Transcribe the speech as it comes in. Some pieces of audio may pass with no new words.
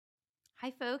Hi,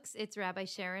 folks. It's Rabbi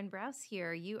Sharon Brous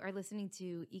here. You are listening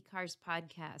to IKAR's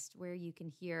podcast, where you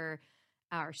can hear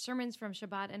our sermons from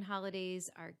Shabbat and holidays,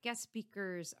 our guest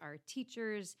speakers, our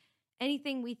teachers,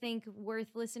 anything we think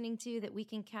worth listening to that we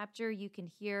can capture, you can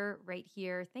hear right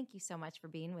here. Thank you so much for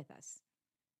being with us.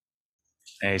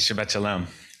 Hey, Shabbat Shalom.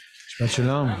 Shabbat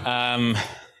Shalom.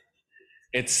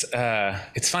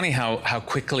 It's funny how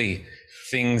quickly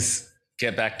things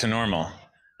get back to normal.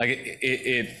 Like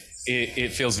it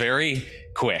feels very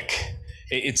quick.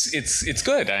 It's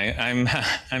good. I'm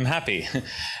happy.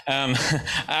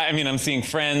 I'm seeing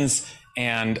friends,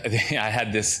 and I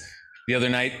had this the other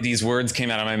night. These words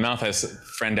came out of my mouth. A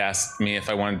friend asked me if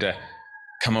I wanted to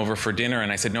come over for dinner,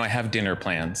 and I said, no, I have dinner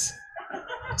plans.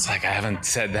 It's like, I haven't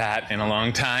said that in a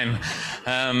long time.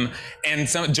 And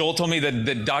Joel told me that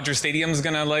the Dodger Stadium's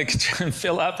gonna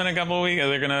fill up in a couple of weeks.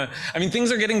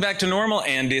 Things are getting back to normal,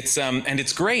 and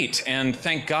it's great, and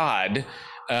thank God.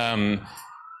 And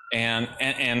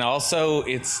also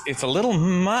it's a little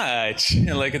much.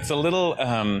 It's a little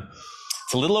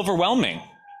overwhelming.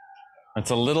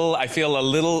 I feel a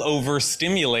little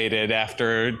overstimulated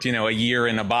after, a year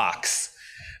in a box.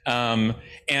 As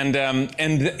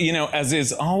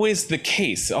is always the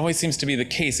case, always seems to be the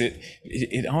case,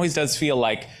 it always does feel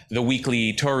like the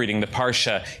weekly Torah reading, the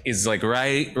Parsha, is like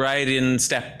right in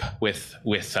step with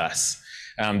us.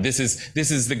 This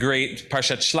is the great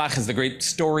Parshat Shlach, is the great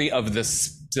story of the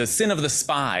sin of the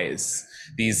spies.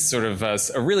 These sort of it's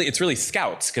really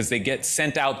scouts, because they get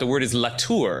sent out. The word is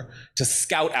latur, to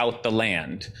scout out the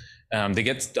land. They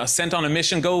get sent on a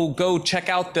mission. Go check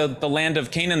out the land of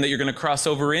Canaan that you're going to cross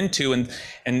over into,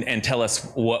 and tell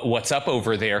us what's up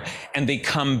over there. And they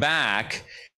come back.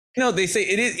 They say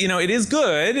it is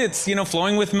good. It's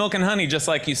flowing with milk and honey, just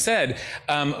like you said.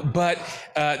 But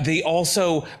they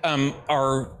also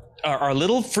are a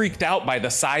little freaked out by the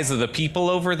size of the people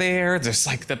over there. There's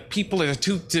the people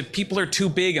are too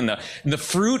big, and the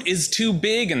fruit is too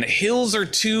big, and the hills are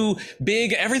too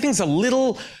big. Everything's a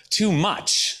little too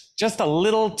much. Just a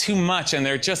little too much, and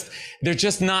they're just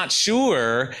not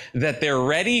sure that they're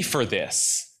ready for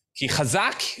this. Ki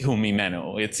chazak hu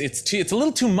mimenu. It's a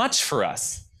little too much for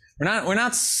us. We're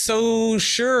not so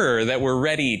sure that we're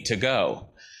ready to go.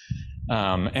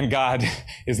 And God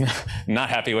is not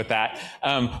happy with that.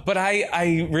 But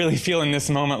I really feel in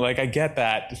this moment like I get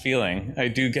that feeling. I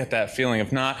do get that feeling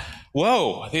of not,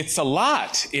 whoa, it's a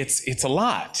lot. It's a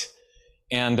lot.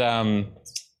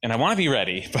 And I want to be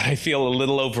ready, but I feel a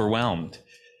little overwhelmed.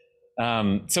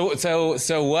 So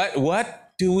what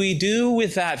do we do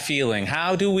with that feeling?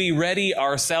 How do we ready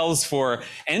ourselves for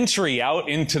entry out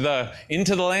into the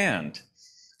land?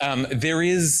 There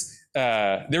is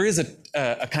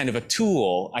a kind of a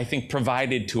tool, I think,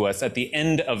 provided to us at the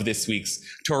end of this week's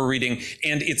Torah reading,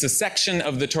 and it's a section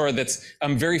of the Torah that's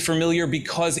very familiar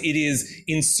because it is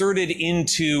inserted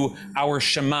into our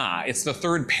Shema. It's the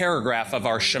third paragraph of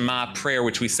our Shema prayer,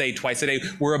 which we say twice a day.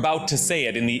 We're about to say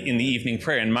it in the evening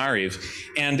prayer in Mariv,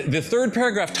 and the third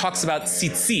paragraph talks about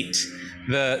tzitzit,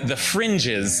 the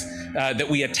fringes that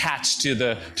we attach to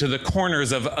the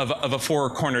corners of a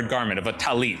four-cornered garment, of a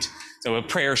talit. So a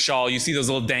prayer shawl, you see those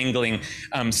little dangling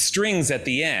strings at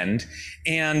the end.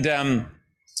 And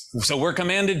so we're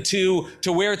commanded to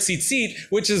wear tzitzit,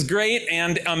 which is great.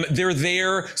 And they're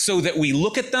there so that we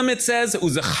look at them, it says,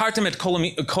 Uzachartem et kol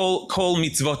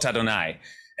mitzvot Adonai.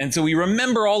 And so we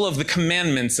remember all of the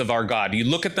commandments of our God. You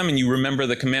look at them and you remember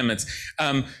the commandments.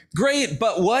 Great,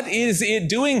 but what is it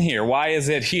doing here? Why is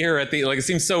it here it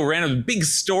seems so random, big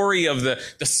story of the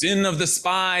sin of the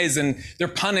spies, and they're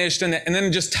punished. And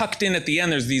then just tucked in at the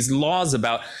end, there's these laws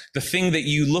about the thing that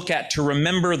you look at to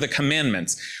remember the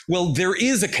commandments. Well, there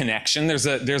is a connection. There's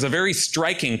a very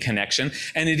striking connection.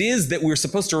 And it is that we're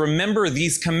supposed to remember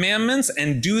these commandments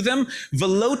and do them.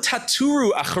 V'lo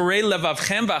taturu acharei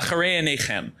levavchem v'acharei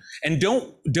einechem. And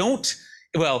don't,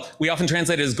 well, we often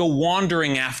translate it as go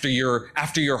wandering after your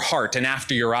heart and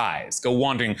after your eyes. Go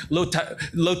wandering, lo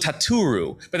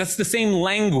taturu. But that's the same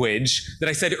language that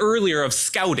I said earlier of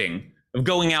scouting, of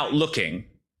going out looking,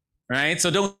 right? So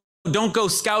don't go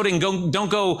scouting, don't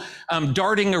go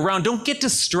darting around. Don't get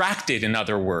distracted, in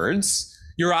other words.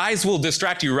 Your eyes will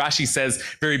distract you. Rashi says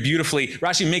very beautifully,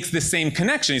 Rashi makes this same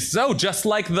connection. He says, oh, just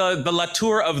like the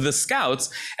latur of the scouts.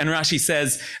 And Rashi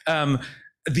says,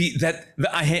 the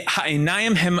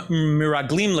ha'enayim hem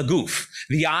miraglim laguf.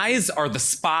 The eyes are the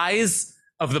spies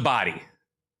of the body,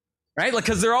 right?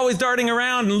 Because they're always darting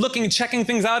around and looking, checking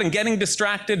things out and getting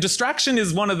distracted. Distraction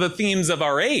is one of the themes of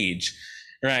our age,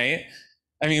 right?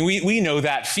 I mean, we know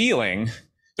that feeling.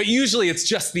 But usually it's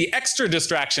just the extra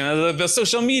distraction, the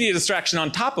social media distraction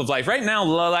on top of life. Right now,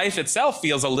 life itself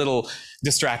feels a little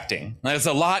distracting. There's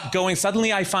a lot going.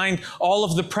 Suddenly I find all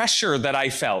of the pressure that I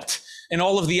felt and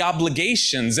all of the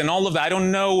obligations and all of that. I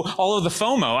don't know, all of the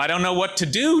FOMO. I don't know what to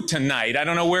do tonight. I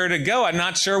don't know where to go. I'm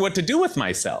not sure what to do with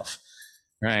myself,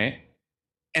 right?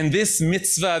 And this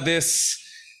mitzvah,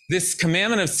 this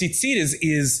commandment of tzitzit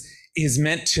is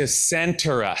meant to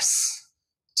center us,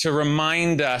 to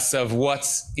remind us of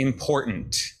what's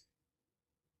important.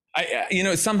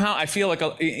 Somehow I feel like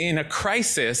in a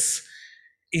crisis,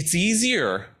 it's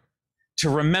easier to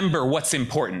remember what's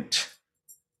important,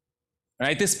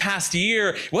 right? This past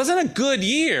year wasn't a good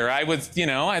year.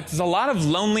 There's a lot of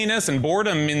loneliness and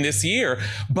boredom in this year,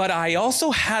 but I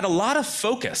also had a lot of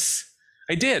focus.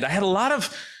 I had a lot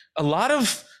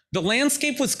of the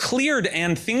landscape was cleared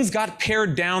and things got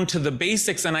pared down to the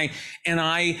basics. And I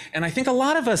think a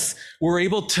lot of us were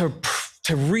able to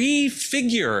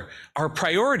refigure our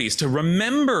priorities, to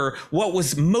remember what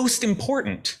was most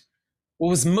important, what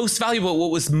was most valuable,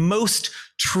 what was most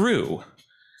true.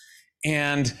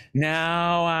 And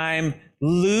now I'm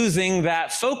losing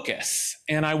that focus.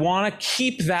 And I want to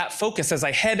keep that focus as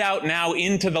I head out now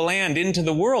into the land, into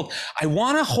the world. I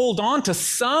want to hold on to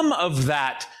some of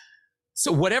that.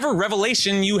 So whatever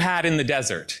revelation you had in the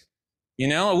desert,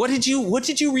 what did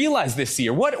you realize this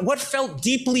year? What felt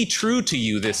deeply true to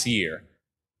you this year?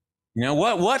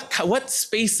 What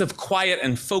space of quiet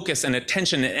and focus and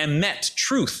attention and emet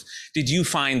truth did you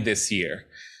find this year?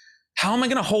 How am I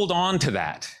going to hold on to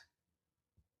that?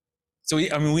 So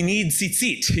we need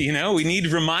tzitzit, we need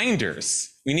reminders.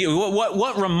 We need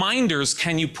what reminders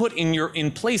can you put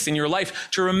in place in your life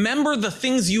to remember the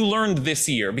things you learned this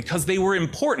year because they were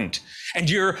important, and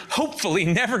you're hopefully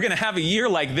never going to have a year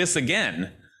like this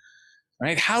again.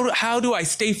 Right? How do I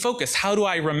stay focused? How do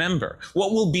I remember?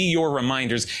 What will be your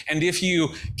reminders? And if you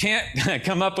can't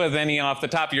come up with any off the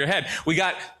top of your head, we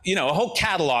got, a whole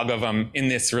catalog of them in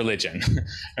this religion,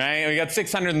 right? We got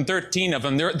 613 of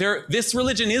them. This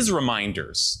religion is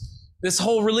reminders. This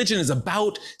whole religion is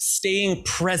about staying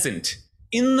present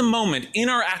in the moment, in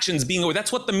our actions, being aware.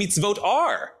 That's what the mitzvot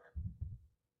are.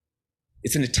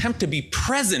 It's an attempt to be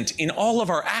present in all of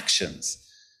our actions.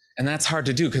 And that's hard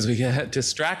to do because we get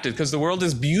distracted because the world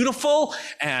is beautiful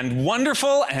and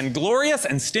wonderful and glorious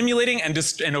and stimulating and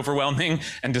overwhelming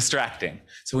and distracting.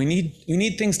 So we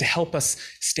need things to help us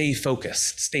stay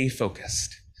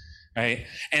focused, right?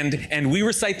 And we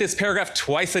recite this paragraph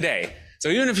twice a day. So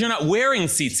even if you're not wearing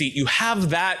tzitzit, you have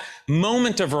that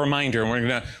moment of reminder.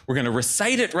 And we're gonna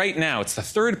recite it right now. It's the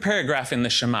third paragraph in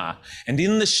the Shema. And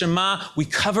in the Shema, we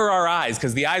cover our eyes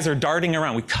because the eyes are darting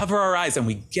around. We cover our eyes and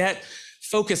we get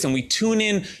focus and we tune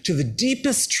in to the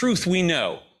deepest truth we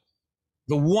know,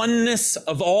 the oneness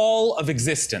of all of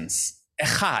existence,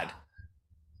 echad,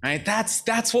 right?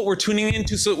 That's what we're tuning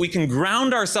into so that we can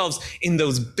ground ourselves in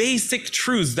those basic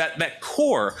truths, that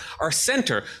core, our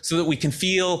center, so that we can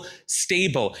feel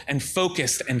stable and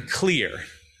focused and clear,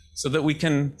 so that we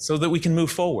can move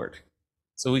forward,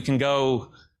 so we can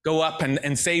go up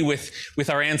and say with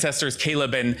our ancestors,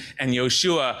 Caleb and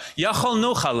Yoshua, Yachol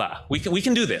Nochala. We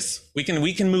can do this. We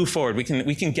can move forward. We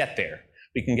can get there.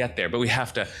 We can get there, but we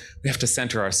have to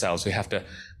center ourselves. We have to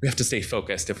stay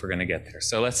focused if we're going to get there.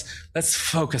 So let's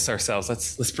focus ourselves.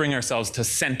 Let's bring ourselves to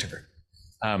center.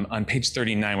 On page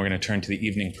 39, we're going to turn to the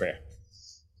evening prayer.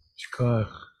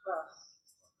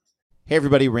 Hey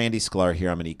everybody, Randy Sklar here.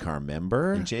 I'm an eCar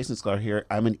member. And Jason Sklar here.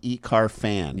 I'm an eCar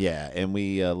fan. Yeah, and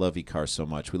we love eCar so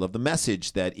much. We love the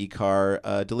message that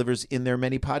eCar delivers in their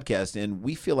many podcasts, and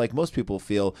we feel like most people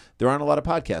feel there aren't a lot of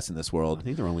podcasts in this world. I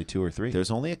think there are only 2 or 3.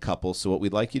 There's only a couple, so what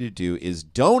we'd like you to do is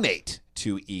donate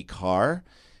to eCar.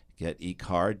 Get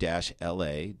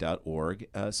ecar-la.org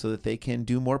so that they can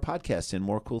do more podcasts and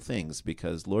more cool things,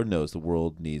 because Lord knows the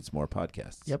world needs more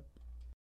podcasts. Yep.